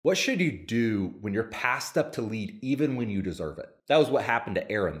What should you do when you're passed up to lead even when you deserve it? That was what happened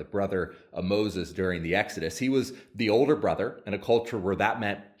to Aaron, the brother of Moses during the Exodus. He was the older brother in a culture where that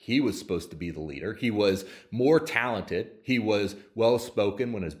meant he was supposed to be the leader. He was more talented. He was well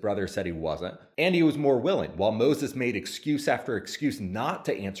spoken when his brother said he wasn't. And he was more willing. While Moses made excuse after excuse not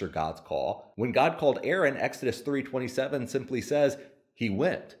to answer God's call, when God called Aaron, Exodus 3:27 simply says, he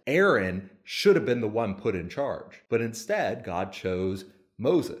went. Aaron should have been the one put in charge. But instead, God chose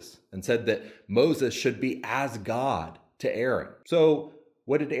Moses and said that Moses should be as God to Aaron. So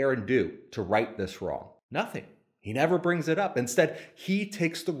what did Aaron do to right this wrong? Nothing. He never brings it up. Instead, he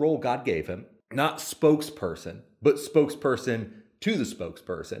takes the role God gave him, not spokesperson, but spokesperson to the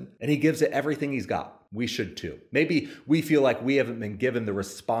spokesperson, and he gives it everything he's got. We should too. Maybe we feel like we haven't been given the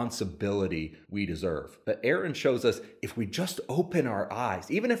responsibility we deserve. But Aaron shows us if we just open our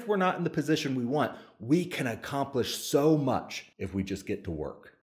eyes, even if we're not in the position we want, we can accomplish so much if we just get to work.